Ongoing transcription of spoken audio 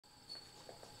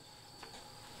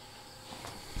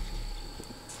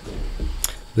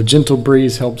The gentle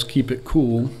breeze helps keep it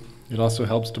cool. It also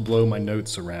helps to blow my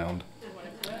notes around.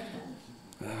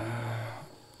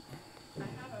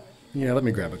 Yeah, let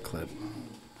me grab a clip.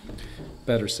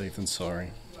 Better safe than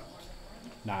sorry.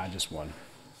 Nah, just one.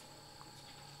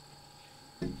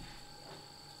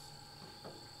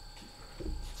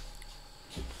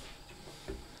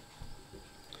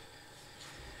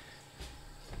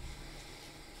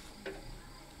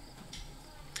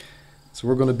 So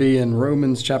we're going to be in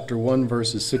Romans chapter 1,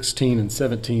 verses 16 and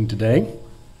 17 today.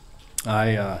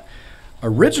 I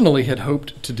originally had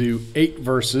hoped to do 8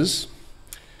 verses,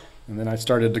 and then I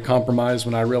started to compromise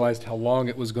when I realized how long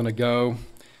it was going to go.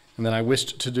 And then I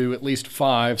wished to do at least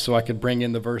 5 so I could bring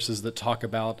in the verses that talk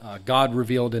about God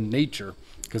revealed in nature,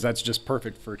 because that's just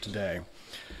perfect for today.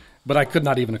 But I could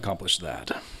not even accomplish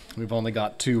that. We've only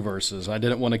got 2 verses. I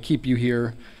didn't want to keep you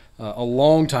here a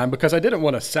long time because I didn't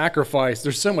want to sacrifice.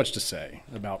 There's so much to say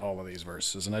about all of these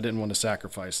verses, and I didn't want to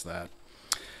sacrifice that,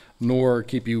 nor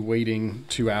keep you waiting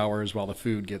 2 hours while the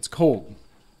food gets cold.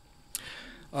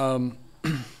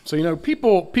 So,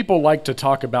 people like to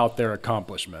talk about their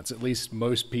accomplishments, at least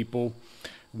most people,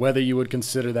 whether you would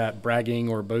consider that bragging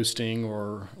or boasting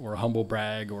or humble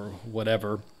brag or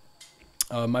whatever.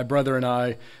 My brother and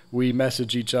I, we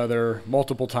message each other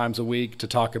multiple times a week to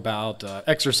talk about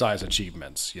exercise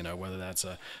achievements, whether that's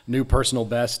a new personal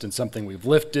best in something we've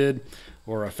lifted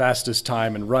or a fastest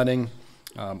time in running,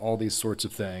 all these sorts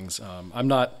of things. I'm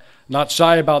not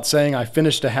shy about saying I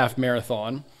finished a half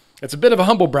marathon. It's a bit of a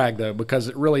humble brag, though, because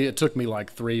it took me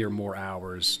like 3 or more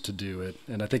hours to do it.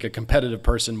 And I think a competitive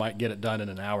person might get it done in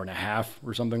an hour and a half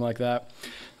or something like that.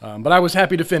 But I was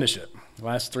happy to finish it. The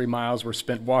last 3 miles were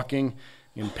spent walking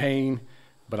in pain,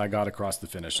 but I got across the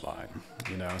finish line,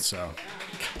 so.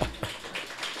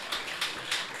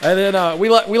 And then we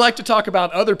like to talk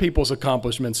about other people's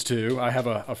accomplishments, too. I have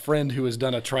a friend who has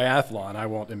done a triathlon. I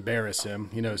won't embarrass him.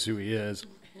 He knows who he is.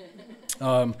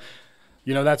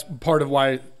 That's part of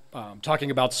why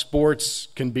talking about sports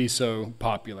can be so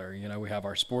popular. We have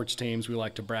our sports teams. We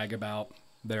like to brag about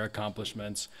their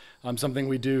accomplishments. Something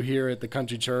we do here at the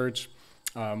Country Church,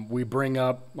 we bring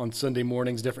up on Sunday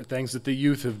mornings different things that the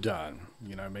youth have done.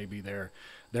 Maybe their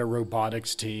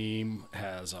robotics team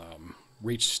has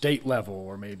reached state level,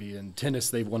 or maybe in tennis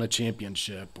they've won a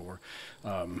championship, or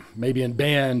maybe in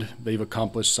band they've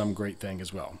accomplished some great thing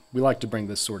as well. We like to bring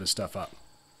this sort of stuff up.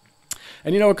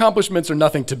 And accomplishments are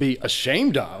nothing to be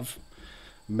ashamed of.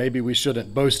 Maybe we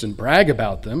shouldn't boast and brag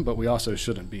about them, but we also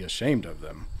shouldn't be ashamed of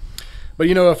them. But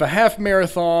if a half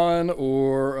marathon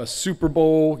or a Super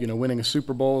Bowl, winning a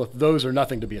Super Bowl, if those are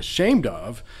nothing to be ashamed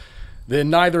of,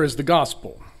 then neither is the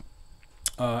gospel.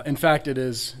 In fact, it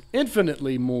is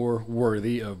infinitely more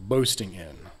worthy of boasting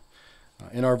in.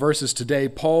 In our verses today,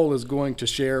 Paul is going to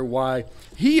share why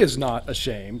he is not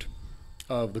ashamed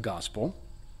of the gospel.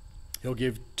 He'll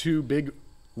give 2 big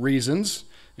reasons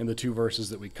in the 2 verses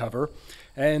that we cover.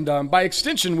 And by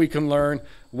extension, we can learn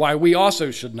why we also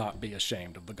should not be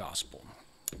ashamed of the gospel.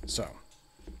 So,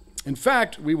 in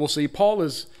fact, we will see Paul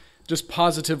is just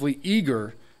positively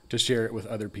eager to share it with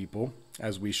other people,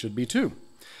 as we should be too.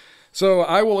 So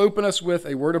I will open us with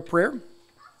a word of prayer.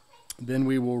 Then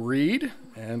we will read,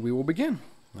 and we will begin.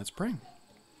 Let's pray.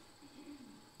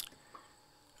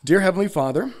 Dear Heavenly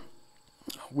Father,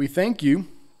 we thank you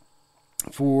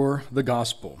for the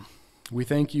gospel. We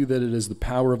thank you that it is the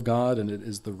power of God and it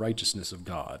is the righteousness of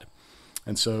God.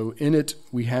 And so in it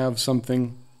we have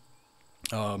something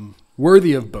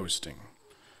worthy of boasting.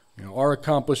 Our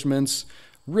accomplishments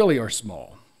really are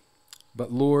small.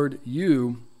 But Lord,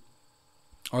 you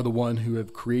are the one who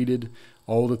have created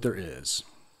all that there is.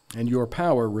 And your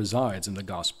power resides in the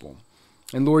gospel.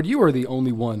 And Lord, you are the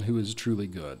only one who is truly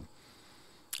good.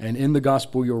 And in the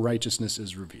gospel your righteousness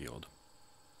is revealed.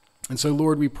 And so,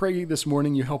 Lord, we pray this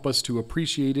morning you help us to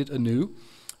appreciate it anew.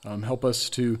 Help us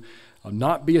to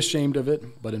not be ashamed of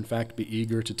it, but in fact be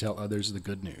eager to tell others the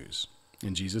good news.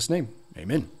 In Jesus' name,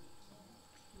 amen.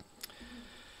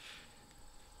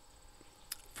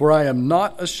 For I am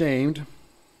not ashamed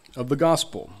of the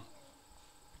gospel,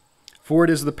 for it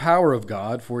is the power of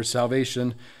God for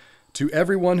salvation to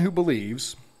everyone who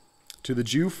believes, to the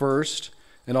Jew first,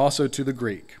 and also to the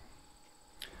Greek.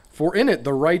 For in it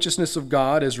the righteousness of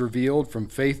God is revealed from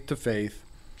faith to faith,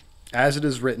 as it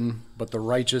is written, but the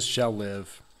righteous shall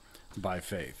live by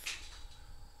faith.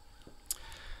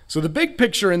 So the big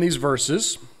picture in these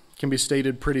verses can be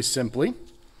stated pretty simply.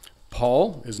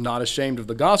 Paul is not ashamed of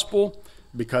the gospel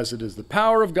because it is the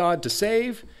power of God to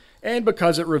save and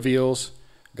because it reveals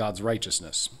God's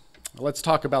righteousness. Let's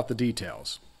talk about the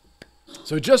details.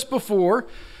 So just before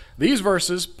these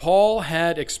verses, Paul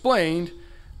had explained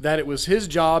that it was his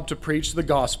job to preach the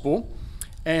gospel,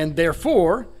 and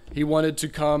therefore he wanted to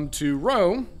come to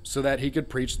Rome so that he could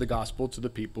preach the gospel to the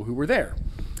people who were there.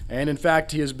 And in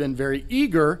fact, he has been very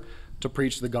eager to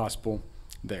preach the gospel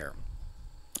there.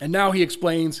 And now he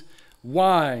explains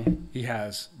why he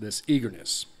has this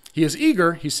eagerness. He is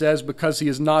eager, he says, because he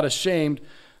is not ashamed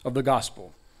of the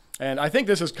gospel. And I think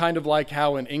this is kind of like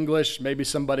how in English, maybe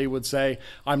somebody would say,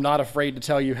 I'm not afraid to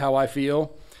tell you how I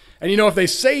feel. And if they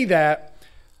say that,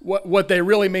 what they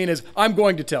really mean is, I'm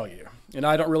going to tell you, and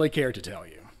I don't really care to tell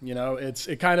you.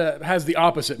 It kind of has the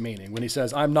opposite meaning. When he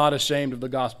says, I'm not ashamed of the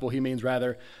gospel, he means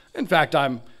rather, in fact,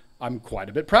 I'm quite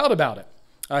a bit proud about it.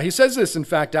 He says this, in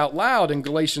fact, out loud in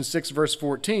Galatians 6, verse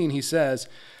 14. He says,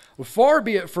 far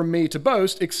be it from me to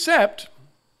boast, except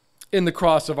in the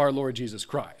cross of our Lord Jesus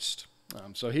Christ.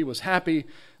 So he was happy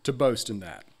to boast in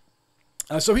that.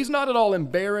 So he's not at all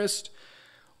embarrassed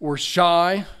or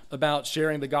shy about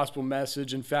sharing the gospel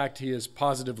message. In fact, he is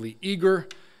positively eager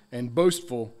and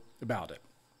boastful about it.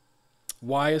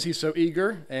 Why is he so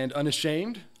eager and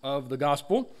unashamed of the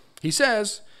gospel? He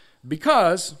says,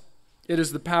 because it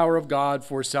is the power of God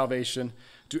for salvation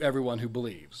to everyone who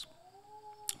believes.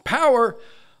 Power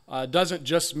doesn't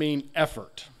just mean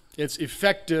effort. It's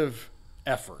effective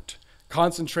effort,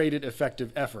 concentrated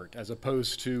effective effort, as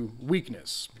opposed to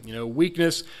weakness.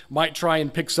 Weakness might try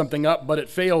and pick something up, but it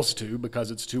fails to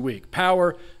because it's too weak.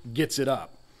 Power gets it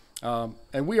up.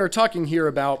 And we are talking here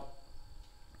about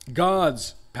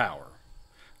God's power.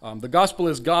 The gospel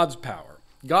is God's power.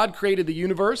 God created the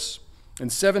universe in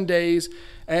 7 days,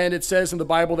 and it says in the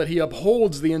Bible that he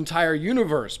upholds the entire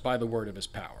universe by the word of his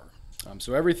power.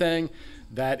 So everything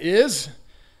that is,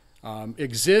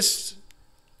 exists,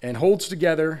 and holds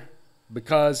together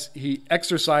because he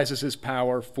exercises his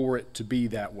power for it to be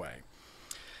that way.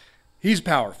 He's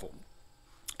powerful.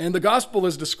 And the gospel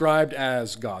is described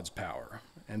as God's power.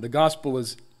 And the gospel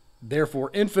is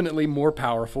therefore infinitely more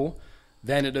powerful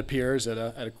than it appears at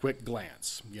a quick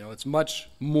glance. It's much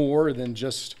more than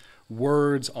just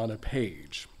words on a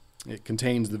page. It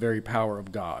contains the very power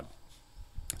of God.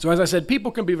 So as I said,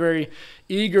 people can be very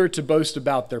eager to boast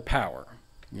about their power.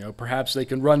 Perhaps they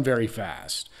can run very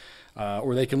fast,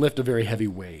 or they can lift a very heavy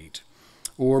weight,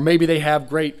 or maybe they have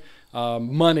great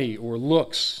money or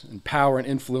looks and power and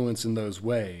influence in those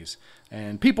ways.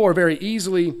 And people are very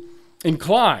easily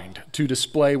inclined to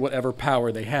display whatever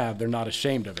power they have. They're not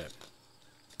ashamed of it.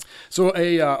 So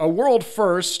a world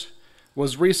first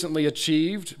was recently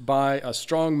achieved by a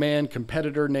strongman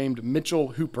competitor named Mitchell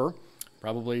Hooper.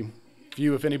 Probably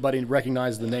few, if anybody,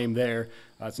 recognize the name there.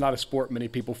 It's not a sport many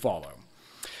people follow.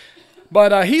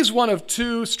 But he's one of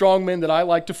two strongmen that I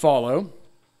like to follow.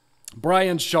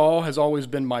 Brian Shaw has always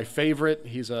been my favorite.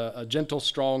 He's a gentle,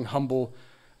 strong, humble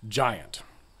giant.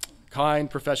 Kind,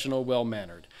 professional,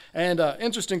 well-mannered. And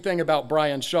interesting thing about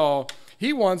Brian Shaw,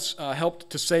 he once helped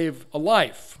to save a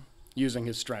life using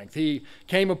his strength. He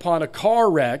came upon a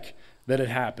car wreck that had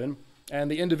happened,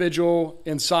 and the individual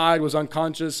inside was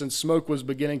unconscious and smoke was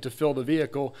beginning to fill the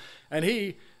vehicle. And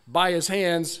he, by his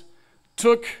hands,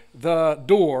 took the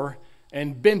door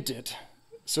and bent it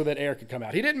so that air could come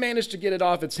out. He didn't manage to get it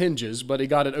off its hinges, but he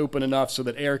got it open enough so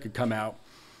that air could come out,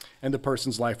 and the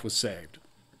person's life was saved.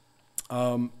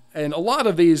 And a lot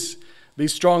of these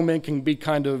strong men can be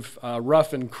kind of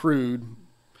rough and crude.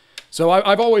 So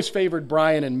I've always favored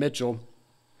Brian and Mitchell.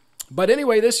 But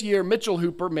anyway, this year, Mitchell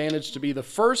Hooper managed to be the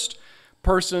first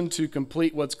person to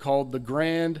complete what's called the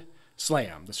Grand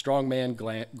Slam, the Strongman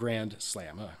Grand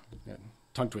Slam.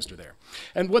 Tongue twister there.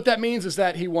 And what that means is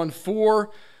that he won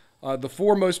the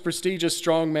four most prestigious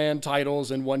strongman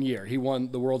titles in 1 year. He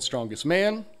won the World's Strongest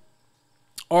Man,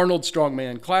 Arnold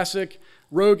Strongman Classic,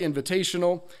 Rogue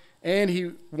Invitational, and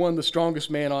he won the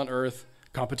Strongest Man on Earth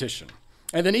competition.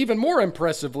 And then even more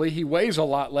impressively, he weighs a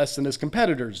lot less than his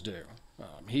competitors do.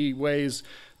 He weighs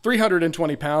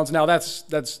 320 pounds. Now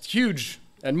that's huge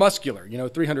and muscular,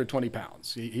 320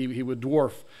 pounds. He would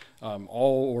dwarf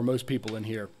all or most people in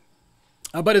here.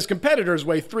 But his competitors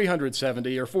weigh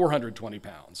 370 or 420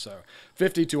 pounds, so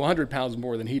 50 to 100 pounds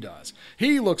more than he does.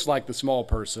 He looks like the small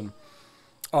person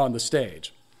on the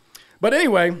stage. But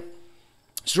anyway,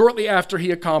 shortly after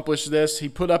he accomplished this, he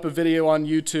put up a video on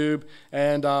YouTube,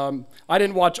 and I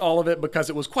didn't watch all of it because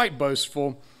it was quite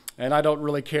boastful, and I don't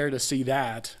really care to see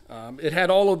that. It had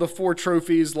all of the 4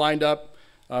 trophies lined up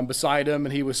beside him,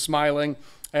 and he was smiling.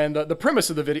 And the premise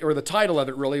of the video, or the title of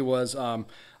it really was,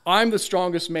 I'm the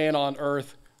strongest man on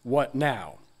earth, what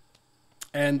now?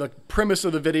 And the premise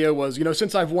of the video was,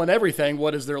 since I've won everything,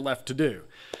 what is there left to do?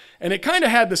 And it kind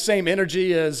of had the same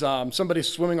energy as somebody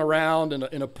swimming around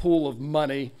in a pool of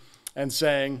money and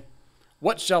saying,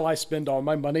 what shall I spend all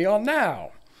my money on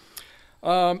now?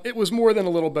 it was more than a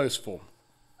little boastful.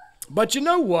 But you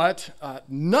know what?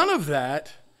 None of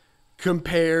that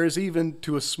compares, even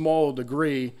to a small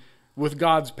degree, with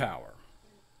God's power.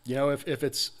 You know, if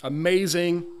it's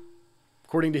amazing,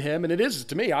 according to him, and it is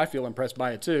to me, I feel impressed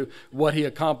by it too, what he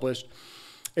accomplished,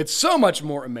 it's so much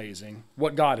more amazing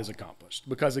what God has accomplished.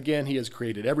 Because again, he has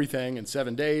created everything in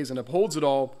 7 days and upholds it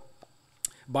all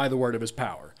by the word of his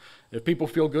power. If people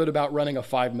feel good about running a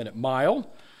 5-minute mile,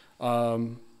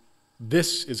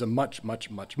 this is a much, much,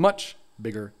 much, much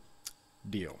bigger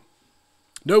deal.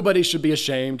 Nobody should be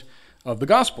ashamed of the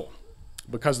gospel,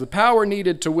 because the power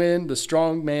needed to win the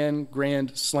strongman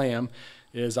grand slam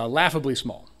is laughably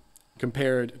small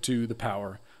compared to the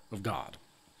power of God.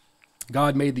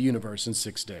 God made the universe in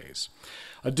 6 days.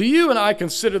 Do you and I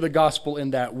consider the gospel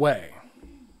in that way?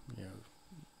 You know,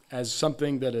 as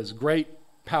something that is great,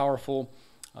 powerful,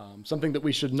 something that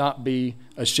we should not be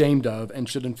ashamed of and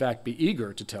should in fact be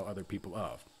eager to tell other people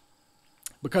of?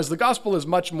 Because the gospel is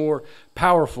much more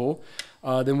powerful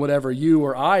than whatever you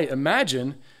or I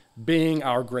imagine being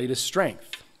our greatest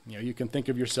strength. You know, you can think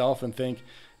of yourself and think,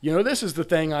 you know, this is the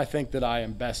thing I think that I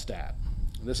am best at.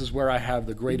 This is where I have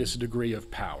the greatest degree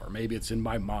of power. Maybe it's in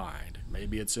my mind.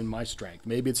 Maybe it's in my strength.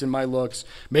 Maybe it's in my looks.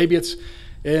 Maybe it's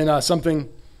in something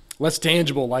less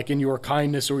tangible, like in your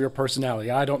kindness or your personality.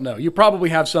 I don't know. You probably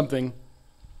have something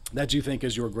that you think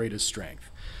is your greatest strength.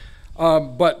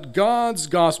 But God's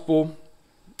gospel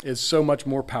is so much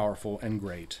more powerful and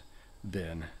great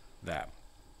than that.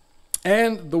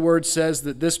 And the word says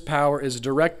that this power is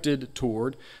directed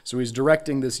toward, so he's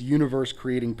directing this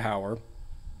universe-creating power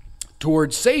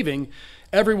toward saving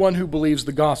everyone who believes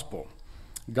the gospel.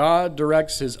 God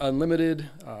directs his unlimited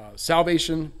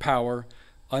salvation power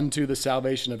unto the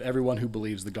salvation of everyone who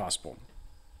believes the gospel.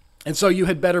 And so you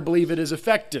had better believe it is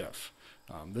effective.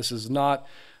 This is not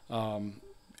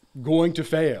going to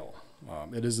fail.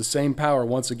 It is the same power,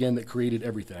 once again, that created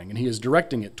everything, and he is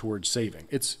directing it towards saving.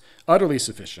 It's utterly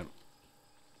sufficient.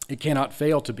 It cannot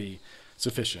fail to be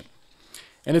sufficient.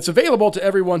 And it's available to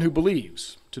everyone who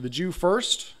believes, to the Jew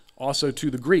first, also to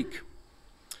the Greek.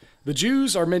 The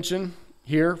Jews are mentioned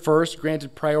here first,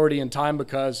 granted priority in time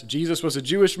because Jesus was a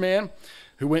Jewish man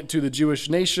who went to the Jewish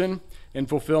nation in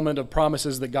fulfillment of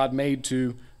promises that God made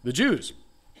to the Jews.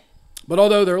 But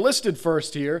although they're listed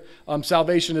first here,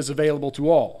 salvation is available to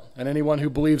all, and anyone who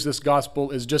believes this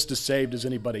gospel is just as saved as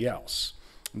anybody else.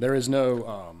 There is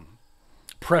no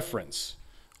preference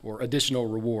or additional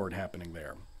reward happening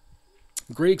there.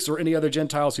 Greeks or any other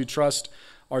Gentiles who trust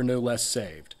are no less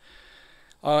saved.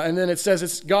 And then it says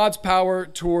it's God's power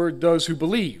toward those who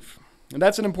believe. And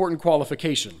that's an important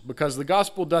qualification because the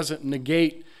gospel doesn't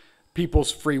negate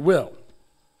people's free will.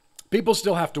 People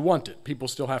still have to want it. People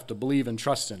still have to believe and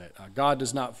trust in it. God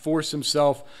does not force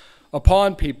himself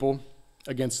upon people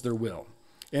against their will.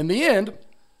 In the end,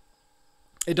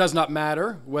 it does not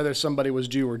matter whether somebody was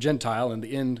Jew or Gentile in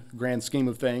the end grand scheme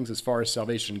of things as far as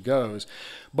salvation goes,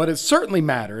 but it certainly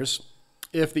matters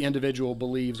if the individual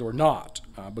believes or not,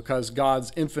 because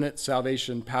God's infinite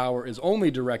salvation power is only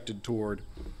directed toward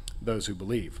those who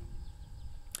believe.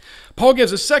 Paul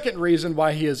gives a second reason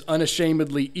why he is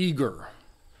unashamedly eager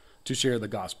to share the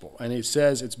gospel, and he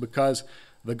says it's because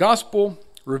the gospel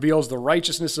reveals the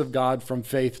righteousness of God from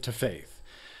faith to faith.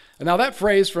 And now that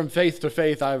phrase, from faith to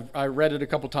faith, I read it a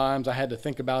couple times. I had to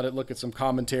think about it, look at some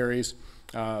commentaries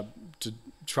to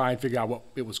try and figure out what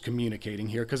it was communicating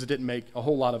here, because it didn't make a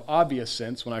whole lot of obvious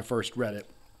sense when I first read it.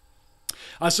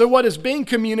 So what is being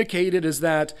communicated is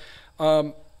that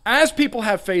as people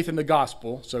have faith in the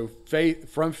gospel, so faith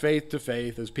from faith to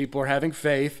faith, as people are having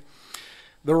faith,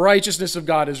 the righteousness of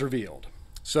God is revealed.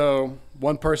 So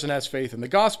one person has faith in the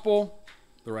gospel,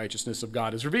 the righteousness of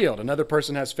God is revealed. Another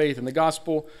person has faith in the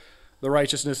gospel, the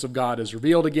righteousness of God is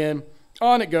revealed again.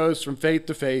 On it goes from faith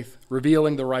to faith,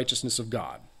 revealing the righteousness of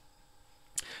God.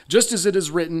 Just as it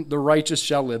is written, the righteous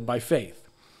shall live by faith.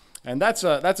 And that's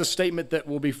a statement that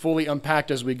will be fully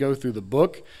unpacked as we go through the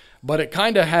book, but it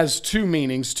kind of has two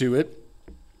meanings to it,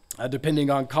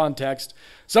 depending on context.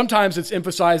 Sometimes it's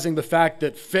emphasizing the fact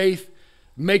that faith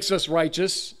makes us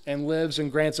righteous and lives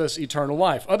and grants us eternal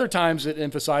life. Other times it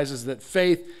emphasizes that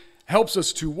faith helps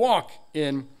us to walk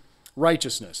in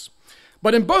righteousness.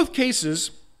 But in both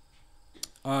cases,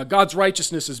 God's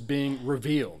righteousness is being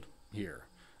revealed here.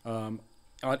 On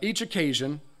each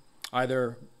occasion,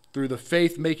 either through the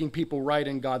faith making people right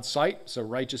in God's sight, so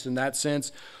righteous in that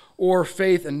sense, or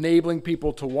faith enabling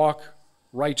people to walk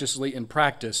righteously in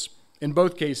practice. In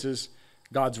both cases,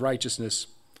 God's righteousness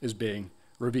is being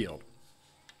revealed.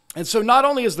 And so not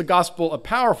only is the gospel a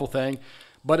powerful thing,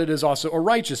 but it is also a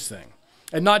righteous thing.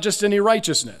 And not just any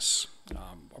righteousness.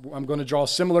 I'm going to draw a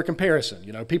similar comparison.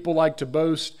 You know, people like to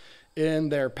boast in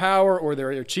their power or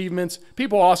their achievements.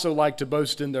 People also like to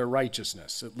boast in their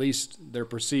righteousness, at least their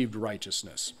perceived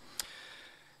righteousness.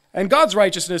 And God's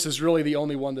righteousness is really the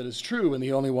only one that is true and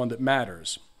the only one that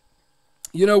matters.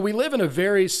 You know, we live in a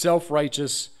very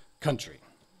self-righteous country.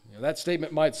 You know, that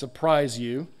statement might surprise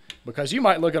you because you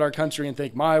might look at our country and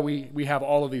think, we have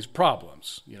all of these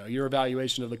problems. You know, your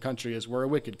evaluation of the country is we're a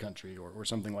wicked country or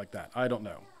something like that. I don't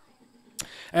know.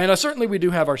 And certainly we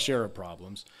do have our share of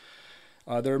problems.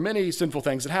 There are many sinful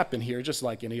things that happen here, just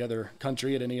like any other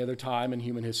country at any other time in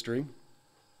human history.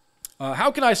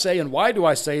 How can I say, and why do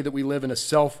I say that we live in a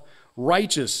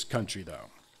self-righteous country,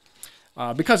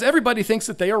 though? Because everybody thinks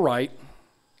that they are right.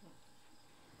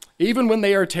 Even when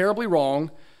they are terribly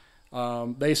wrong,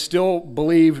 they still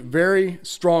believe very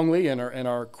strongly and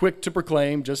are quick to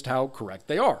proclaim just how correct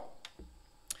they are.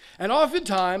 And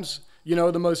oftentimes, you know,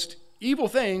 the most evil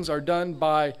things are done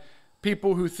by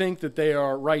people who think that they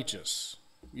are righteous.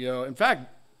 You know, in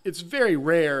fact, it's very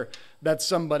rare that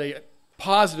somebody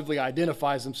positively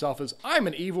identifies themselves as, I'm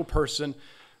an evil person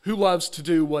who loves to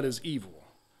do what is evil.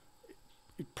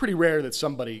 Pretty rare that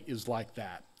somebody is like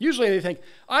that. Usually they think,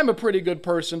 I'm a pretty good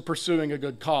person pursuing a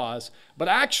good cause, but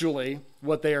actually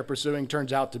what they are pursuing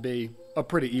turns out to be a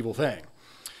pretty evil thing.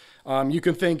 You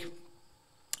can think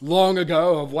long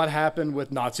ago of what happened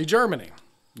with Nazi Germany.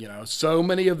 You know, so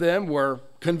many of them were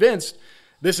convinced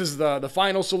this is the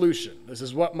final solution. This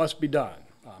is what must be done.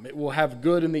 It will have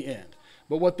good in the end.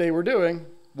 But what they were doing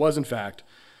was, in fact,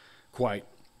 quite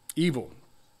evil.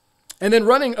 And then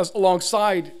running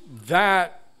alongside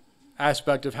that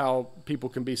aspect of how people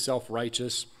can be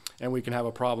self-righteous and we can have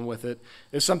a problem with it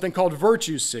is something called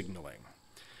virtue signaling.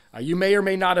 You may or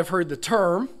may not have heard the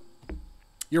term.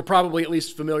 You're probably at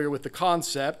least familiar with the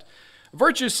concept.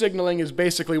 Virtue signaling is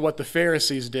basically what the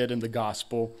Pharisees did in the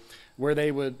gospel, where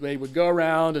they would go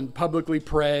around and publicly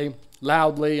pray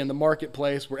loudly in the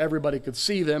marketplace where everybody could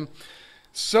see them,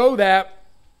 so that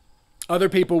other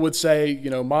people would say, you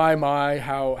know, my,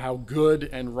 how good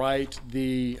and right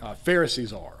the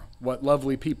Pharisees are, what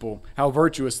lovely people, how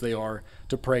virtuous they are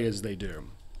to pray as they do.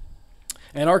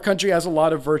 And our country has a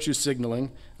lot of virtue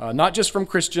signaling, not just from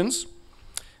Christians.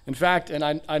 In fact,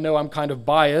 and I know I'm kind of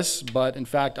biased, but in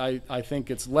fact, I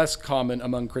think it's less common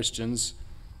among Christians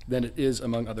than it is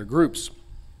among other groups.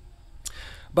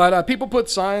 But people put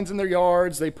signs in their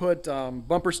yards. They put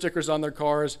bumper stickers on their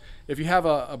cars. If you have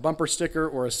a bumper sticker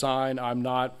or a sign, I'm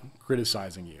not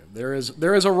criticizing you. There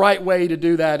is a right way to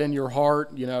do that in your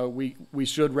heart. You know, we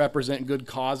should represent good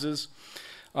causes.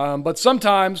 But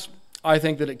sometimes I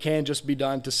think that it can just be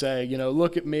done to say, you know,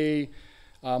 look at me.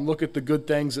 Look at the good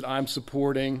things that I'm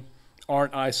supporting.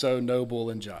 Aren't I so noble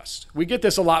and just? We get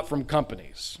this a lot from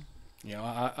companies. You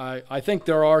know, I think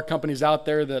there are companies out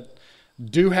there that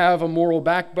do have a moral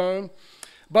backbone,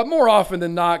 but more often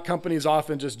than not, companies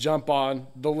often just jump on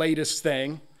the latest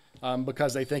thing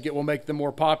because they think it will make them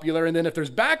more popular. And then if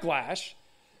there's backlash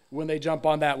when they jump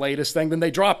on that latest thing, then they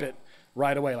drop it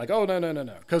right away. Like, oh, no.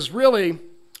 Because really,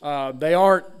 they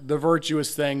aren't the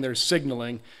virtuous thing they're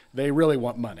signaling. They really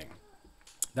want money.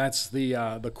 That's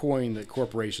the coin that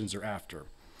corporations are after.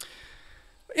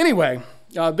 Anyway,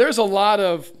 there's a lot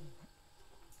of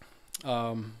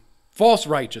false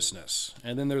righteousness,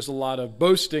 and then there's a lot of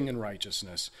boasting in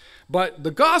righteousness. But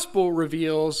the gospel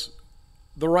reveals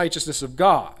the righteousness of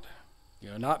God. You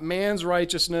know, not man's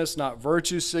righteousness, not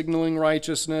virtue signaling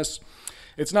righteousness.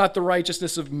 It's not the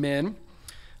righteousness of men.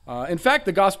 In fact,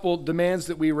 the gospel demands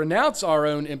that we renounce our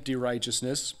own empty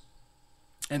righteousness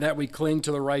and that we cling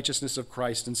to the righteousness of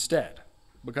Christ instead,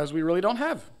 because we really don't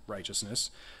have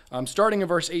righteousness. Starting in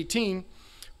verse 18,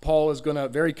 Paul is going to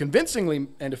very convincingly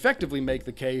and effectively make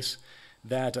the case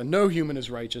that no human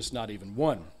is righteous, not even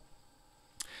one.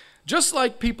 Just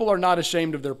like people are not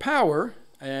ashamed of their power,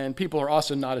 and people are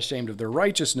also not ashamed of their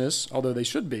righteousness, although they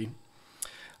should be,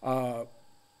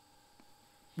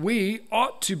 we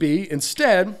ought to be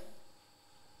instead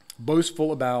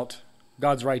boastful about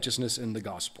God's righteousness in the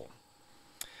gospel.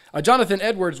 Jonathan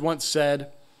Edwards once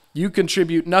said, "You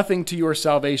contribute nothing to your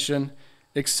salvation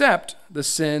except the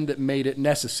sin that made it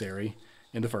necessary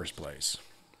in the first place."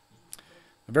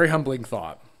 A very humbling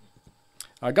thought.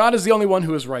 God is the only one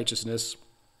who is righteous,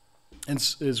 and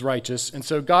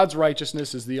so God's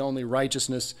righteousness is the only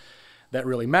righteousness that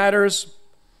really matters.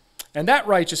 And that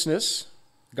righteousness,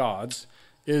 God's,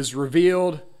 is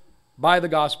revealed by the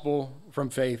gospel from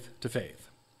faith to faith.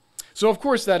 So of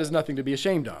course that is nothing to be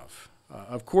ashamed of.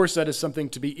 Of course that is something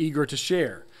to be eager to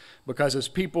share, because as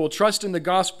people trust in the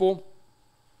gospel,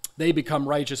 they become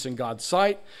righteous in God's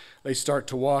sight. They start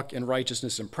to walk in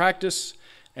righteousness and practice,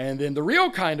 And then the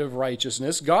real kind of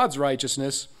righteousness, God's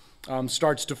righteousness,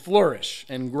 starts to flourish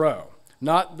and grow,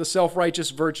 not the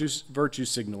self-righteous virtue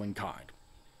signaling kind.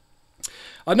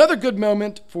 Another good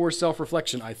moment for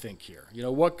self-reflection, I think, here.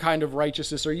 What kind of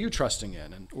righteousness are you trusting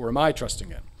in, or am I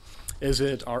trusting in? Is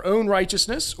it our own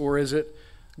righteousness, or is it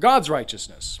God's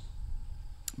righteousness?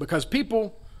 Because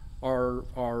people are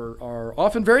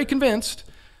often very convinced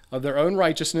of their own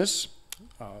righteousness,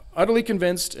 utterly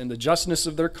convinced in the justness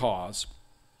of their cause.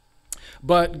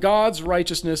 But God's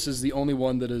righteousness is the only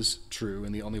one that is true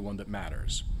and the only one that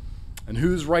matters. And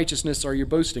whose righteousness are you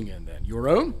boasting in then? Your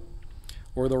own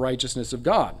or the righteousness of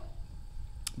God?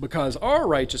 Because our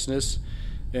righteousness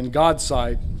in God's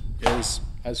sight is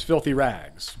as filthy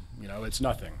rags. It's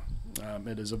nothing.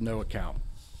 It is of no account.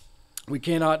 We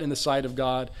cannot, in the sight of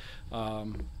God,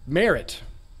 merit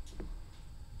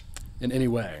in any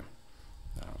way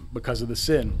because of the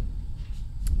sin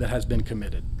that has been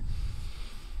committed.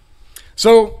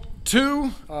 So,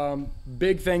 two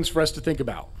big things for us to think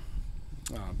about.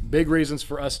 Big reasons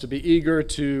for us to be eager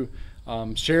to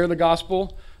share the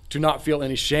gospel, to not feel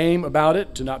any shame about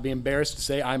it, to not be embarrassed to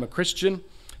say I'm a Christian,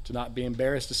 to not be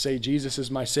embarrassed to say Jesus is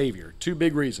my Savior. Two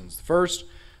big reasons. First,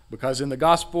 because in the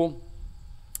gospel,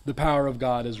 the power of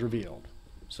God is revealed.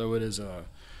 So it is a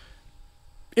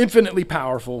infinitely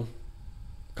powerful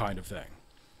kind of thing.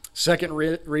 Second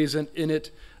reason, in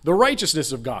it, the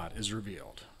righteousness of God is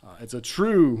revealed. It's a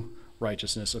true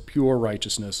righteousness, a pure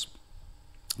righteousness,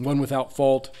 one without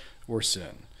fault or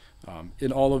sin.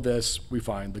 In all of this, we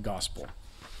find the gospel.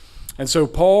 And so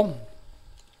Paul,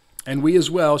 and we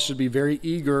as well, should be very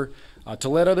eager to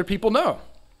let other people know.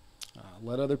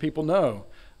 Let other people know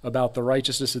about the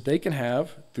righteousness that they can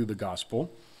have through the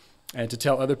gospel, and to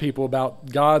tell other people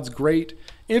about God's great,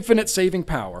 infinite saving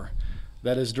power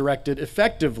that is directed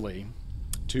effectively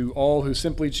to all who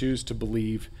simply choose to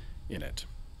believe in it.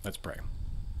 Let's pray.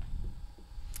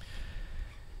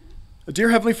 Dear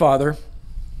Heavenly Father,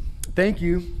 thank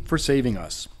you for saving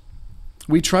us.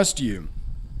 We trust you.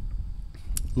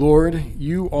 Lord,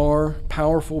 you are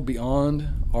powerful beyond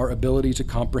our ability to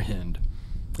comprehend.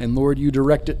 And Lord, you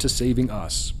direct it to saving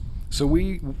us. So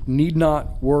we need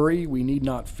not worry, we need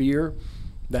not fear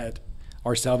that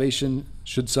our salvation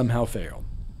should somehow fail.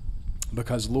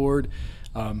 Because, Lord,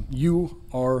 you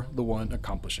are the one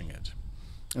accomplishing it.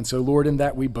 And so, Lord, in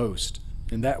that we boast,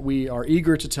 in that we are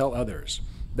eager to tell others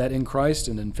that in Christ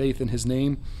and in faith in his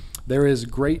name, there is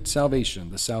great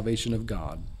salvation, the salvation of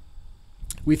God.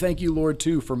 We thank you, Lord,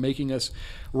 too, for making us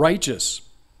righteous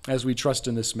as we trust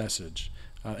in this message,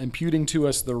 imputing to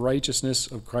us the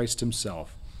righteousness of Christ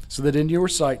himself, so that in your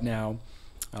sight now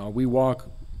we walk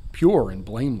pure and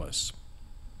blameless.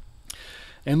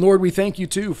 And Lord, we thank you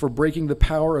too for breaking the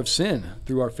power of sin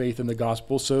through our faith in the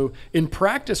gospel. So in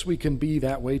practice, we can be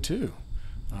that way too.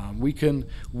 We can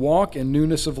walk in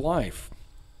newness of life.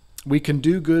 We can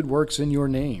do good works in your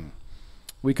name.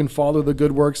 We can follow the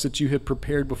good works that you had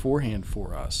prepared beforehand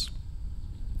for us.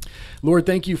 Lord,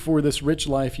 thank you for this rich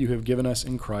life you have given us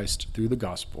in Christ through the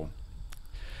gospel.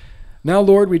 Now,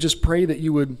 Lord, we just pray that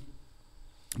you would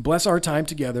bless our time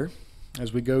together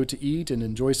as we go to eat and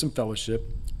enjoy some fellowship.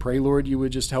 Pray, Lord, you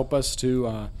would just help us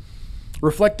to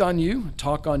reflect on you,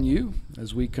 talk on you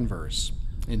as we converse.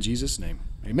 In Jesus' name,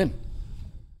 amen.